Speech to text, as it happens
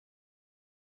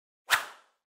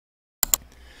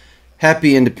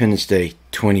Happy Independence Day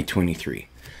 2023.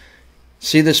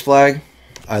 See this flag?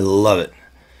 I love it.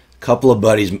 A couple of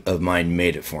buddies of mine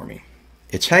made it for me.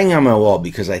 It's hanging on my wall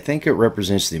because I think it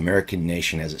represents the American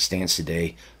nation as it stands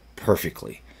today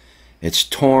perfectly. It's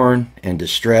torn and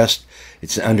distressed.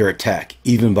 It's under attack,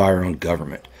 even by our own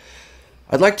government.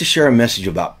 I'd like to share a message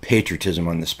about patriotism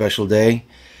on this special day,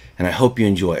 and I hope you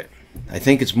enjoy it. I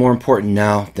think it's more important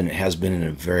now than it has been in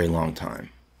a very long time.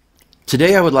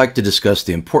 Today I would like to discuss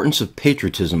the importance of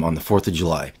patriotism on the 4th of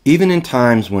July. Even in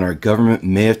times when our government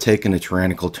may have taken a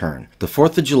tyrannical turn, the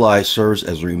 4th of July serves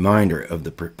as a reminder of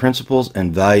the principles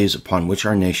and values upon which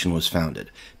our nation was founded.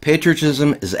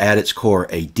 Patriotism is at its core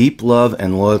a deep love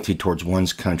and loyalty towards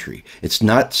one's country. It's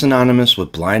not synonymous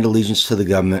with blind allegiance to the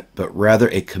government, but rather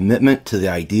a commitment to the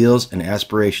ideals and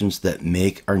aspirations that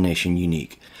make our nation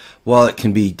unique. While it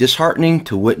can be disheartening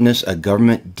to witness a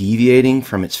government deviating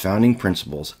from its founding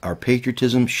principles, our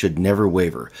patriotism should never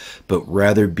waver, but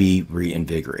rather be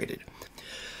reinvigorated.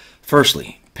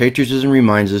 Firstly, patriotism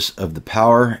reminds us of the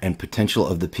power and potential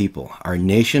of the people. Our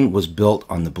nation was built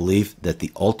on the belief that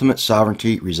the ultimate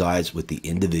sovereignty resides with the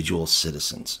individual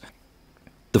citizens.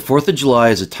 The 4th of July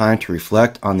is a time to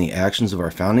reflect on the actions of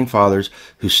our founding fathers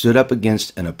who stood up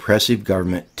against an oppressive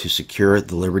government to secure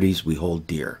the liberties we hold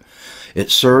dear.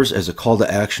 It serves as a call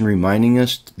to action reminding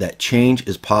us that change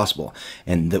is possible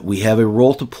and that we have a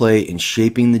role to play in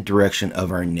shaping the direction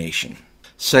of our nation.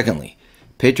 Secondly,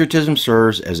 patriotism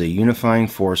serves as a unifying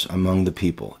force among the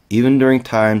people. Even during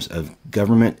times of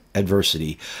government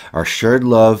adversity, our shared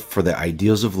love for the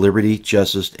ideals of liberty,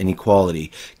 justice, and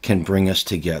equality can bring us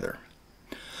together.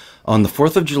 On the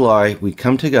 4th of July, we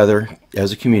come together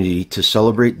as a community to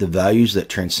celebrate the values that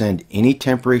transcend any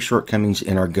temporary shortcomings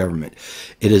in our government.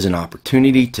 It is an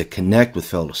opportunity to connect with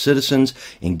fellow citizens,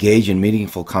 engage in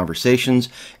meaningful conversations,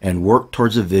 and work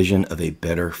towards a vision of a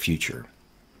better future.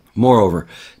 Moreover,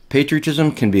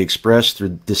 patriotism can be expressed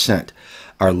through dissent.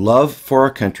 Our love for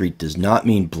our country does not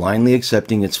mean blindly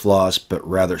accepting its flaws, but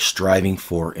rather striving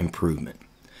for improvement.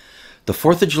 The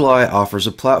 4th of July offers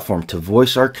a platform to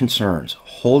voice our concerns,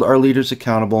 hold our leaders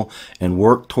accountable, and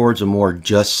work towards a more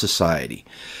just society.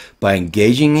 By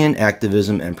engaging in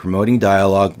activism and promoting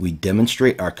dialogue, we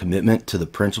demonstrate our commitment to the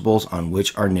principles on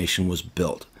which our nation was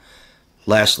built.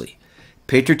 Lastly,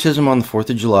 patriotism on the 4th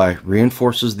of July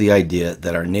reinforces the idea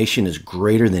that our nation is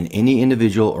greater than any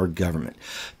individual or government.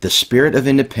 The spirit of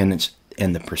independence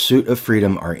and the pursuit of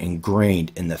freedom are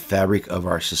ingrained in the fabric of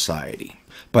our society.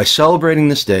 By celebrating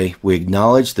this day, we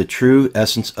acknowledge the true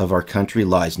essence of our country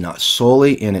lies not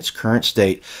solely in its current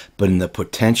state, but in the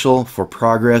potential for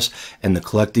progress and the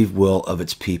collective will of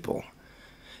its people.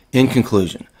 In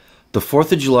conclusion, the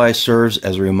 4th of July serves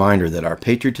as a reminder that our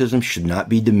patriotism should not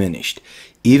be diminished,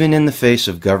 even in the face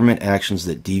of government actions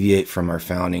that deviate from our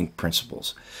founding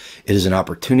principles. It is an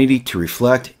opportunity to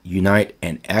reflect, unite,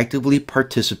 and actively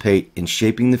participate in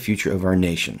shaping the future of our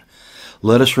nation.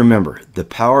 Let us remember the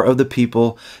power of the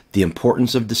people, the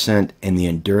importance of dissent, and the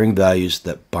enduring values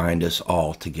that bind us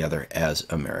all together as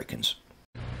Americans.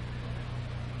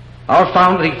 Our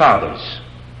founding fathers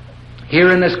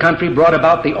here in this country brought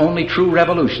about the only true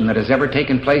revolution that has ever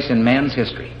taken place in man's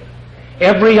history.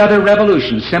 Every other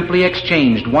revolution simply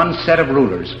exchanged one set of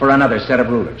rulers for another set of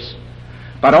rulers.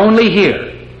 But only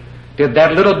here did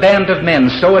that little band of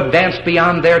men so advance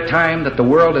beyond their time that the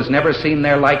world has never seen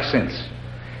their like since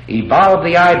evolve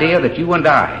the idea that you and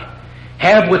I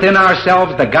have within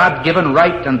ourselves the God-given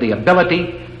right and the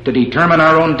ability to determine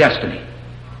our own destiny.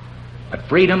 But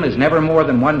freedom is never more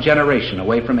than one generation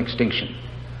away from extinction.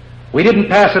 We didn't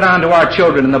pass it on to our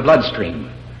children in the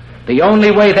bloodstream. The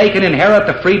only way they can inherit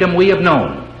the freedom we have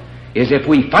known is if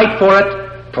we fight for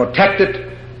it, protect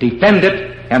it, defend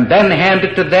it, and then hand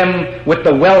it to them with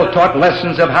the well-taught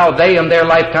lessons of how they in their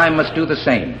lifetime must do the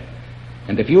same.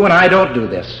 And if you and I don't do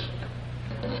this,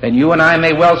 then you and I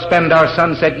may well spend our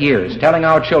sunset years telling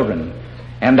our children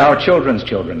and our children's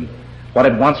children what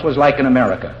it once was like in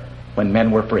America when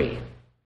men were free.